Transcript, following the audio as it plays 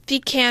The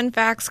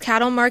Canfax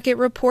Cattle Market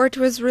Report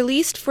was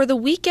released for the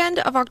weekend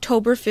of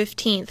October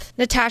 15th.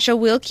 Natasha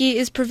Wilkie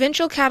is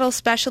Provincial Cattle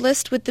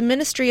Specialist with the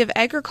Ministry of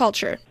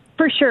Agriculture.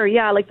 For sure,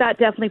 yeah, that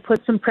definitely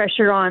puts some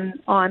pressure on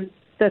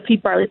the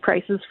feed barley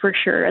prices for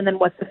sure, and then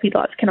what the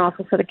feedlots can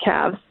offer for the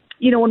calves.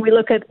 When we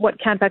look at what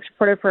Canfax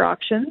reported for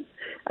auctions,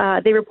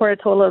 they reported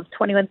a total of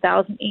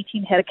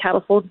 21,018 head of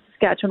cattle sold in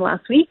Saskatchewan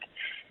last week.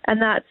 And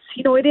that's,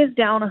 it is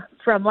down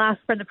from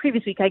the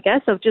previous week, I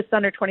guess, of just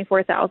under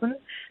 24,000.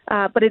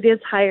 But it is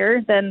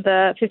higher than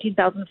the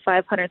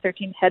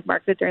 15,513 head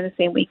marketed during the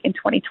same week in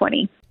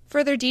 2020.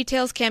 Further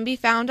details can be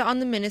found on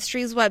the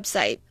ministry's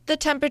website. The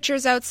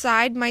temperatures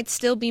outside might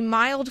still be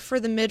mild for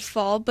the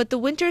mid-fall, but the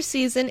winter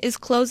season is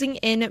closing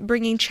in,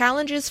 bringing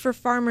challenges for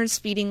farmers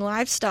feeding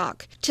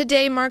livestock.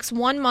 Today marks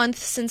 1 month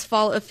since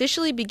fall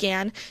officially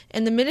began,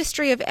 and the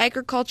Ministry of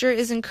Agriculture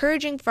is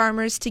encouraging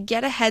farmers to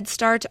get a head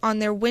start on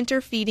their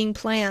winter feeding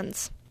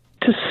plans.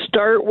 To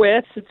start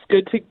with, it's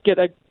good to get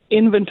an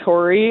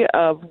inventory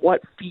of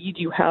what feed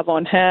you have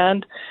on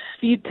hand.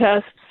 Feed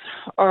tests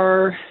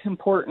are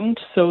important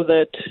so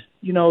that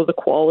the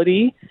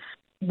quality.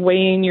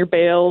 Weighing your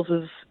bales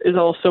is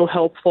also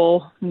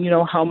helpful.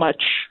 How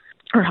much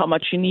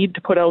you need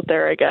to put out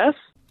there, I guess.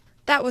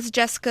 That was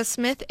Jessica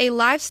Smith, a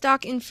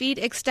livestock and feed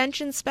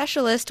extension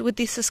specialist with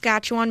the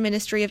Saskatchewan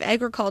Ministry of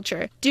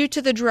Agriculture. Due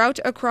to the drought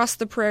across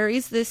the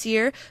prairies this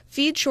year,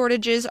 feed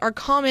shortages are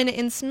common,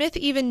 and Smith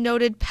even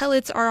noted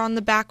pellets are on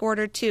the back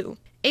order too.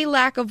 A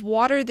lack of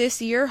water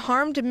this year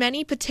harmed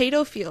many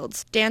potato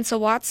fields. Dan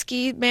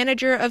Sawatsky,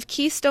 manager of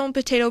Keystone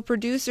Potato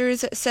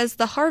Producers, says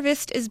the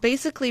harvest is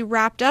basically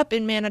wrapped up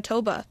in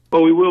Manitoba.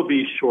 Well, we will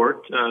be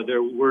short.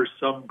 There were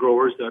some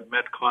growers that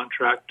met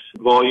contract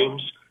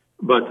volumes,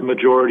 but the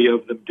majority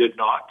of them did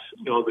not.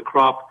 The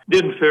crop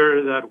didn't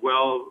fare that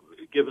well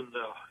given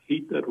the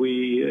heat that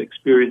we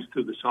experienced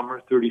through the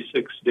summer.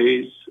 36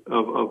 days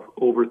of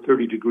over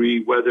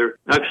 30-degree weather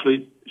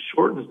actually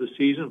shortens the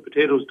season.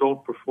 Potatoes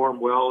don't perform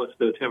well if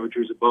the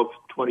temperature is above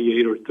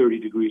 28 or 30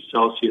 degrees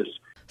Celsius.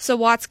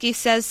 Sawatsky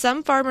says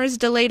some farmers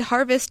delayed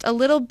harvest a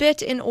little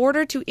bit in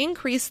order to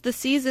increase the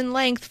season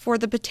length for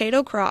the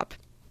potato crop.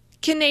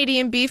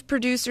 Canadian beef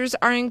producers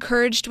are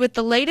encouraged with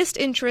the latest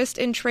interest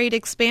in trade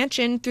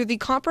expansion through the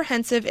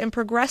Comprehensive and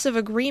Progressive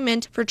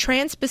Agreement for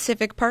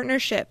Trans-Pacific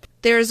Partnership.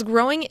 There is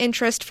growing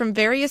interest from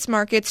various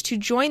markets to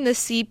join the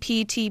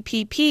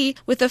CPTPP,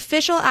 with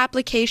official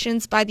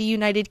applications by the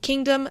United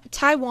Kingdom,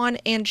 Taiwan,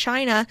 and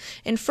China,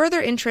 and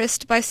further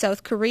interest by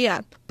South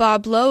Korea.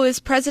 Bob Lowe is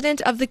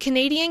president of the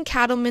Canadian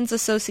Cattlemen's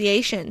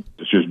Association.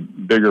 It's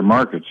just bigger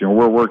markets.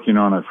 We're working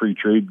on a free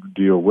trade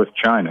deal with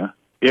China.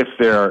 If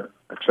they're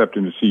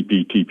accepting the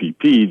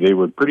CPTPP, they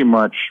would pretty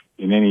much,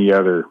 in any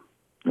other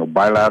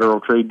bilateral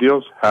trade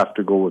deals, have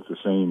to go with the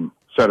same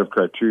set of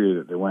criteria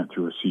that they went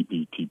through with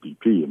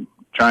CPTPP. And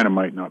China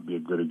might not be a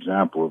good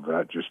example of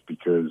that just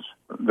because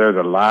they're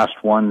the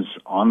last ones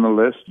on the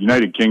list.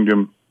 United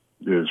Kingdom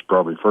is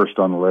probably first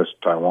on the list.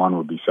 Taiwan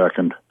would be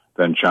second.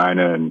 Then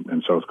China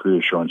and South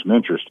Korea showing some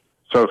interest.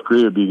 South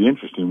Korea would be the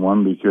interesting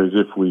one because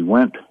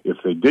if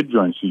they did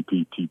join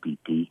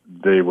CPTPP,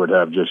 they would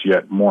have just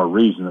yet more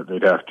reason that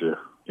they'd have to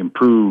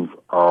improve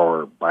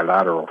our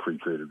bilateral free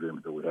trade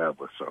agreement that we have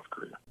with South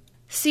Korea.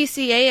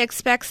 CCA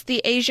expects the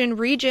Asian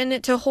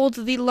region to hold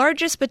the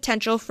largest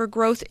potential for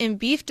growth in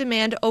beef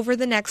demand over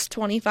the next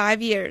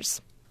 25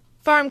 years.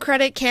 Farm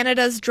Credit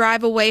Canada's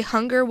Drive Away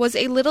Hunger was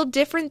a little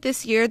different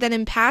this year than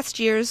in past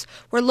years,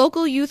 where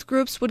local youth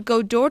groups would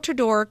go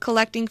door-to-door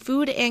collecting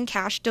food and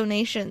cash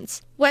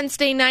donations.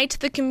 Wednesday night,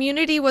 the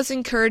community was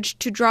encouraged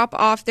to drop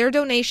off their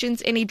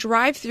donations in a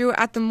drive-thru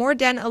at the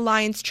Morden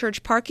Alliance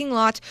Church parking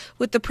lot,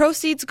 with the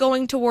proceeds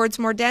going towards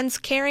Morden's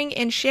Caring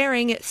and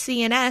Sharing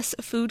CNS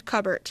food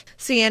cupboard.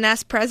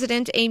 CNS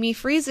President Amy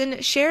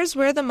Friesen shares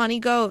where the money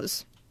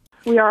goes.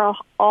 We are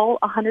all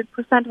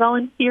 100%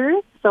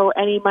 volunteers, so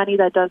any money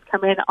that does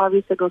come in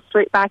obviously goes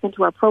straight back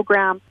into our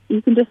program.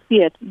 You can just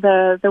see it,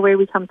 the way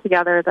we come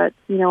together, that,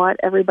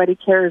 everybody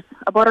cares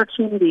about our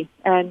community,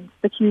 and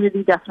the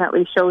community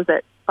definitely shows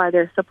it by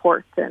their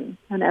support and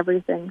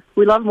everything.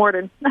 We love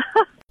Morden.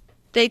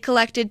 They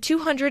collected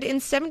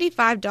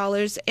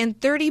 $275 and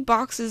 30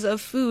 boxes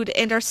of food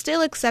and are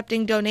still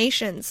accepting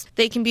donations.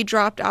 They can be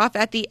dropped off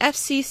at the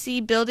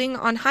FCC building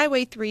on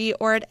Highway 3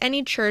 or at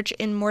any church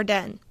in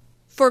Morden.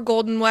 For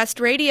Golden West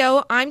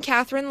Radio, I'm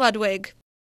Catherine Ludwig.